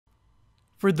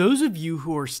For those of you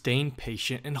who are staying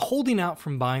patient and holding out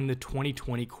from buying the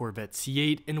 2020 Corvette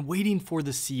C8 and waiting for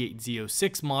the C8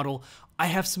 Z06 model, I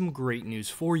have some great news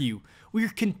for you. We are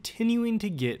continuing to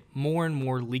get more and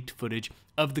more leaked footage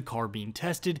of the car being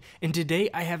tested, and today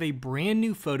I have a brand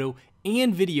new photo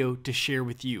and video to share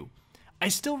with you. I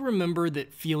still remember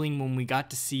that feeling when we got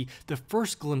to see the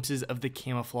first glimpses of the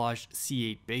camouflaged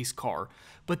C8 base car,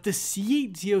 but the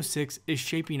C8 Z06 is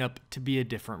shaping up to be a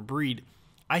different breed.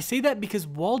 I say that because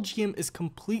while GM has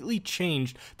completely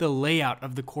changed the layout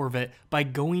of the Corvette by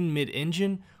going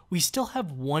mid-engine, we still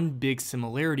have one big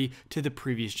similarity to the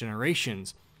previous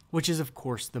generations, which is of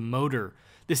course the motor.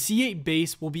 The C8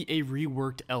 base will be a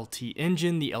reworked LT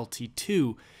engine, the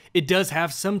LT2. It does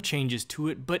have some changes to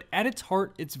it, but at its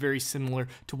heart, it's very similar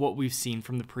to what we've seen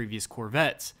from the previous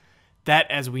Corvettes.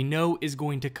 That, as we know, is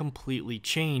going to completely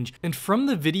change, and from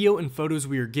the video and photos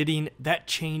we are getting, that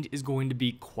change is going to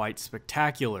be quite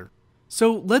spectacular.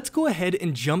 So let's go ahead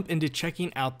and jump into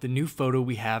checking out the new photo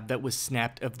we have that was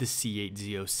snapped of the C8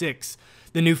 Z06.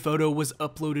 The new photo was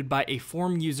uploaded by a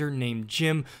forum user named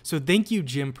Jim, so thank you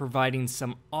Jim, providing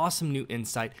some awesome new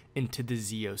insight into the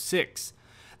Z06.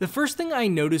 The first thing I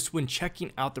noticed when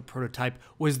checking out the prototype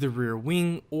was the rear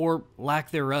wing, or lack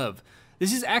thereof.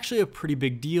 This is actually a pretty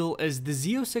big deal, as the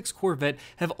Z06 Corvette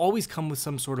have always come with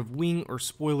some sort of wing or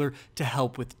spoiler to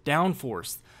help with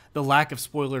downforce. The lack of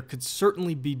spoiler could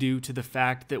certainly be due to the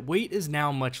fact that weight is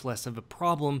now much less of a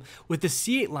problem with the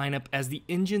C8 lineup, as the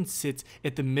engine sits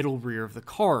at the middle rear of the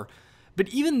car. But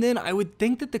even then, I would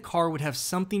think that the car would have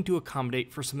something to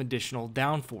accommodate for some additional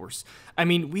downforce. I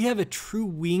mean, we have a true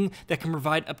wing that can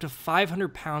provide up to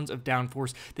 500 pounds of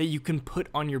downforce that you can put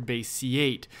on your base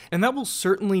C8, and that will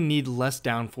certainly need less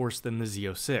downforce than the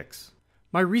Z06.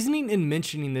 My reasoning in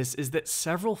mentioning this is that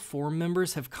several forum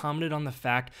members have commented on the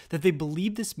fact that they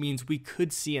believe this means we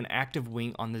could see an active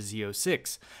wing on the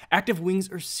Z06. Active wings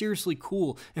are seriously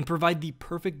cool and provide the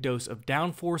perfect dose of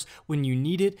downforce when you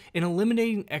need it and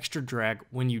eliminating extra drag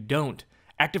when you don't.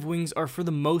 Active wings are for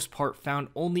the most part found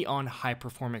only on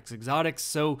high-performance exotics,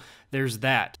 so there's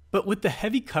that. But with the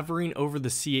heavy covering over the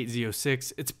C8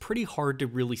 Z06, it's pretty hard to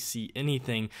really see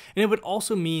anything, and it would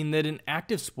also mean that an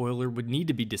active spoiler would need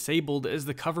to be disabled, as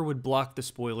the cover would block the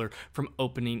spoiler from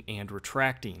opening and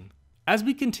retracting. As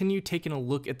we continue taking a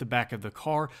look at the back of the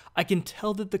car, I can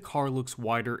tell that the car looks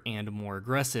wider and more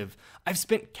aggressive. I've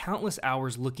spent countless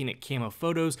hours looking at camo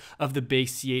photos of the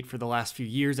base C8 for the last few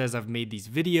years as I've made these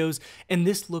videos, and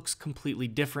this looks completely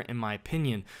different in my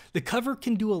opinion. The cover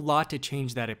can do a lot to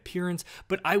change that appearance,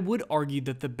 but I would argue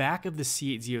that the back of the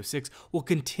C8 Z06 will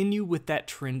continue with that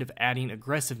trend of adding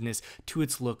aggressiveness to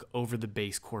its look over the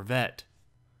base Corvette.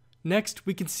 Next,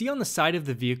 we can see on the side of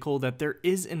the vehicle that there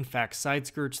is in fact side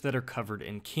skirts that are covered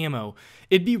in camo.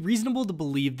 It'd be reasonable to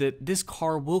believe that this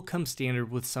car will come standard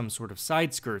with some sort of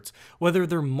side skirts, whether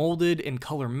they're molded and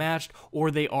color matched or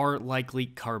they are likely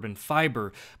carbon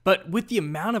fiber. But with the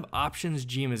amount of options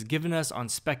GM has given us on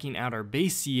speccing out our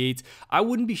base C8s, I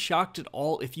wouldn't be shocked at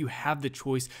all if you have the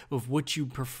choice of what you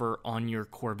prefer on your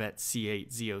Corvette C8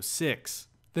 Z06.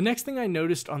 The next thing I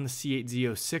noticed on the C8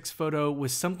 Z06 photo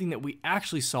was something that we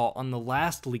actually saw on the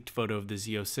last leaked photo of the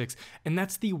Z06, and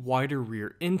that's the wider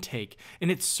rear intake,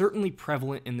 and it's certainly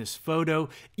prevalent in this photo,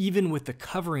 even with the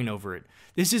covering over it.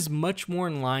 This is much more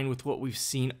in line with what we've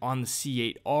seen on the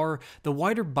C8R. The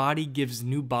wider body gives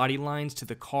new body lines to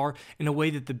the car in a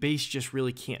way that the base just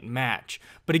really can't match.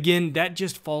 But again, that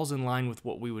just falls in line with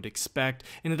what we would expect,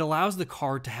 and it allows the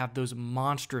car to have those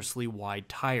monstrously wide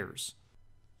tires.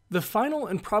 The final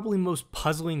and probably most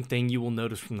puzzling thing you will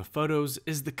notice from the photos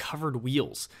is the covered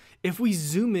wheels. If we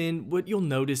zoom in, what you'll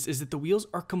notice is that the wheels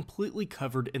are completely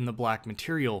covered in the black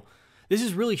material. This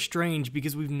is really strange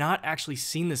because we've not actually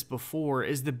seen this before,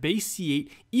 as the base C8,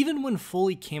 even when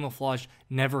fully camouflaged,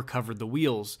 never covered the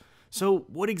wheels. So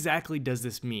what exactly does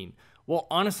this mean? Well,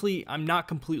 honestly, I'm not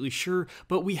completely sure,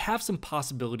 but we have some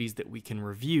possibilities that we can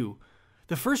review.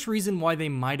 The first reason why they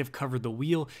might have covered the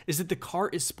wheel is that the car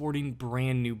is sporting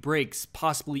brand new brakes,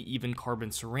 possibly even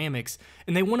carbon ceramics,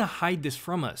 and they want to hide this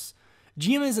from us.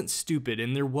 GM isn't stupid,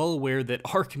 and they're well aware that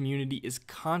our community is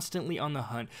constantly on the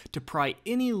hunt to pry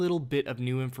any little bit of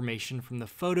new information from the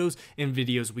photos and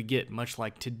videos we get, much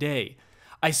like today.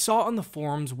 I saw on the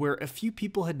forums where a few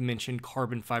people had mentioned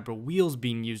carbon fiber wheels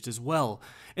being used as well,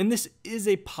 and this is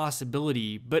a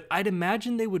possibility, but I'd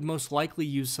imagine they would most likely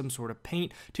use some sort of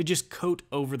paint to just coat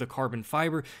over the carbon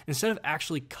fiber instead of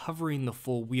actually covering the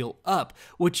full wheel up,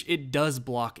 which it does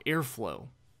block airflow.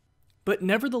 But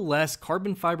nevertheless,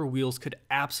 carbon fiber wheels could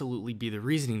absolutely be the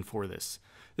reasoning for this.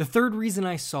 The third reason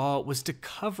I saw was to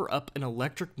cover up an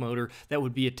electric motor that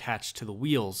would be attached to the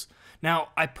wheels. Now,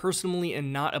 I personally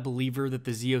am not a believer that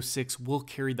the Z06 will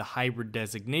carry the hybrid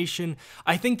designation.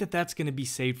 I think that that's going to be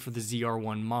saved for the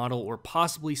ZR1 model or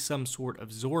possibly some sort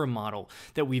of Zora model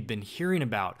that we've been hearing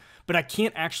about, but I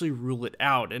can't actually rule it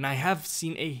out, and I have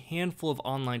seen a handful of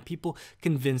online people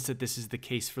convinced that this is the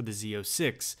case for the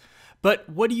Z06. But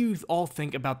what do you all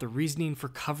think about the reasoning for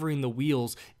covering the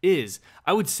wheels is?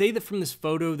 I would say that from this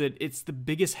photo that it's the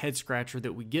biggest head scratcher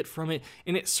that we get from it,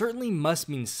 and it certainly must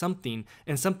mean something,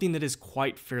 and something that is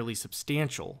quite fairly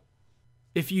substantial.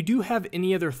 If you do have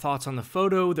any other thoughts on the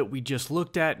photo that we just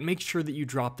looked at, make sure that you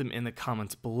drop them in the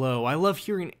comments below. I love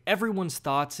hearing everyone's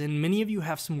thoughts, and many of you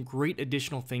have some great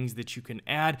additional things that you can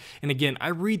add. And again, I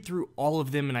read through all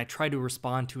of them and I try to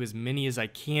respond to as many as I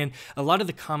can. A lot of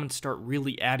the comments start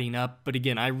really adding up, but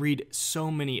again, I read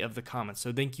so many of the comments,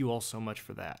 so thank you all so much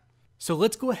for that. So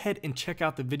let's go ahead and check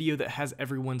out the video that has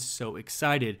everyone so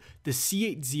excited, the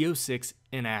C8 Z06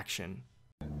 in action.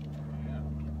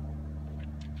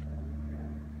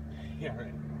 Yeah,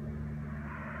 right.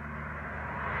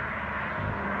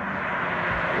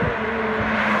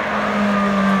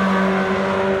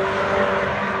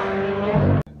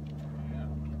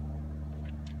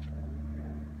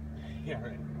 Yeah,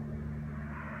 right.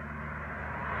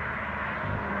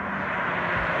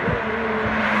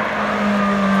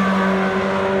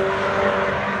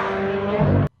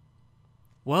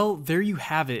 Well, there you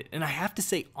have it, and I have to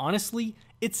say, honestly,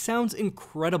 it sounds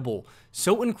incredible.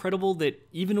 So incredible that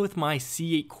even with my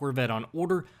C8 Corvette on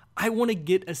order, I want to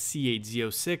get a C8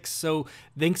 Z06, so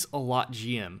thanks a lot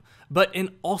GM. But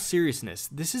in all seriousness,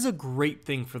 this is a great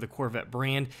thing for the Corvette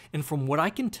brand, and from what I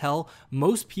can tell,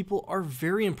 most people are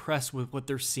very impressed with what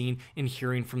they're seeing and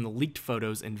hearing from the leaked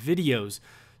photos and videos.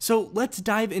 So let's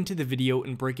dive into the video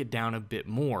and break it down a bit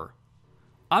more.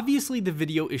 Obviously the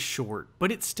video is short, but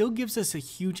it still gives us a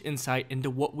huge insight into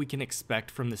what we can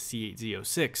expect from the C8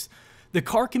 Z06. The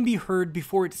car can be heard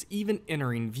before it's even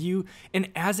entering view, and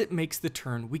as it makes the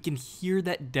turn, we can hear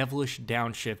that devilish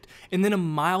downshift and then a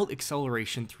mild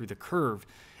acceleration through the curve.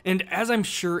 And as I'm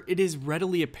sure it is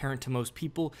readily apparent to most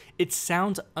people, it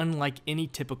sounds unlike any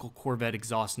typical Corvette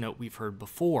exhaust note we've heard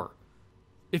before.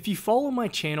 If you follow my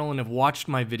channel and have watched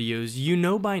my videos, you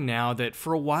know by now that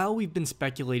for a while we've been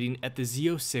speculating at the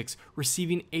Z06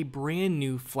 receiving a brand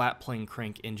new flat plane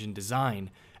crank engine design.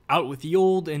 Out with the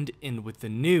old and in with the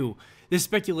new. This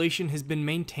speculation has been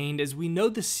maintained as we know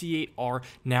the C8R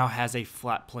now has a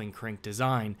flat plane crank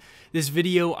design. This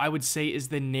video, I would say, is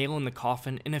the nail in the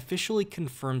coffin and officially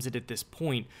confirms it at this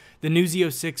point. The new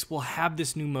Z06 will have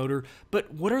this new motor,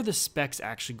 but what are the specs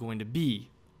actually going to be?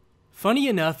 Funny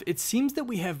enough, it seems that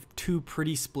we have two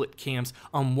pretty split camps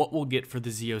on what we'll get for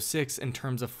the Z06 in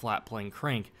terms of flat plane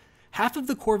crank. Half of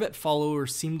the Corvette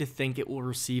followers seem to think it will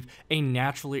receive a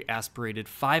naturally aspirated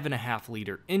 5.5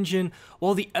 liter engine,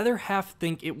 while the other half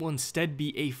think it will instead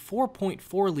be a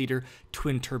 4.4 liter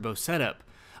twin turbo setup.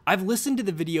 I've listened to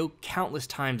the video countless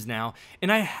times now,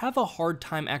 and I have a hard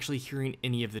time actually hearing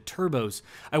any of the turbos.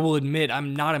 I will admit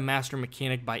I'm not a master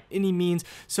mechanic by any means,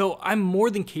 so I'm more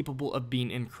than capable of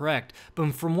being incorrect,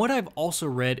 but from what I've also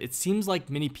read, it seems like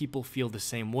many people feel the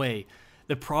same way.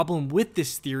 The problem with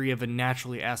this theory of a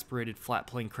naturally aspirated flat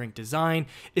plane crank design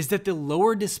is that the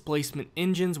lower displacement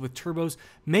engines with turbos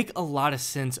make a lot of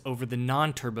sense over the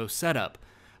non-turbo setup.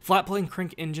 Flat plane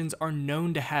crank engines are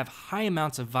known to have high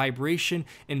amounts of vibration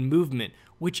and movement,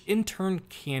 which in turn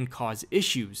can cause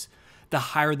issues. The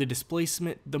higher the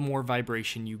displacement, the more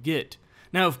vibration you get.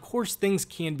 Now, of course, things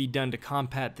can be done to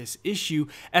combat this issue,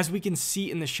 as we can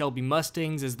see in the Shelby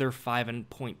Mustangs as their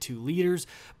 5.2 liters,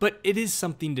 but it is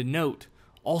something to note.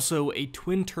 Also, a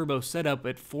twin turbo setup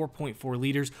at 4.4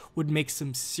 liters would make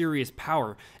some serious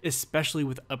power, especially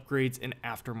with upgrades and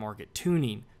aftermarket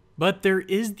tuning. But there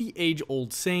is the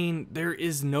age-old saying, there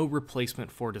is no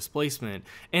replacement for displacement,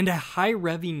 and a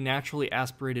high-revving naturally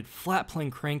aspirated flat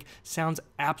plane crank sounds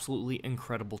absolutely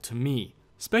incredible to me.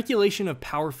 Speculation of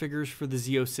power figures for the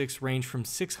Z06 range from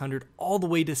 600 all the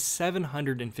way to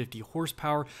 750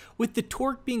 horsepower, with the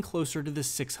torque being closer to the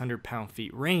 600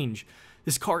 pound-feet range.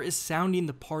 This car is sounding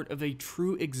the part of a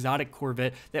true exotic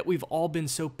Corvette that we've all been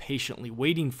so patiently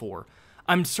waiting for.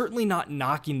 I'm certainly not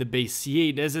knocking the base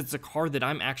C8 as it's a car that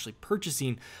I'm actually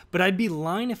purchasing, but I'd be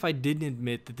lying if I didn't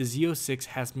admit that the Z06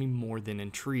 has me more than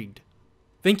intrigued.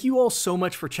 Thank you all so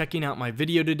much for checking out my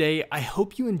video today. I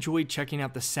hope you enjoyed checking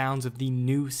out the sounds of the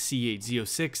new C8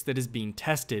 Z06 that is being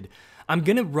tested. I'm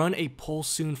going to run a poll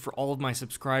soon for all of my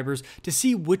subscribers to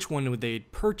see which one would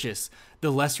they'd purchase,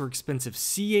 the lesser expensive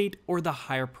C8 or the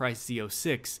higher priced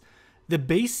Z06. The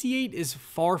base C8 is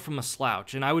far from a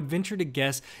slouch, and I would venture to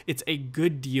guess it's a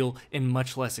good deal and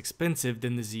much less expensive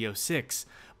than the Z06.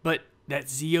 But that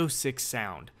Z06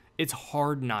 sound. It's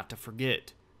hard not to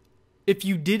forget. If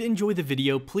you did enjoy the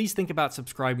video, please think about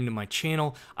subscribing to my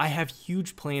channel. I have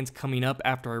huge plans coming up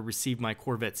after I receive my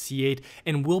Corvette C8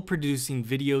 and will producing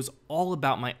videos all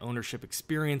about my ownership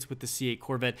experience with the C8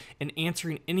 Corvette and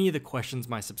answering any of the questions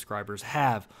my subscribers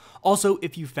have. Also,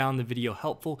 if you found the video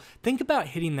helpful, think about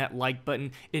hitting that like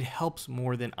button. It helps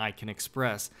more than I can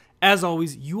express. As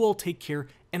always, you all take care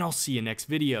and I'll see you next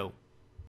video.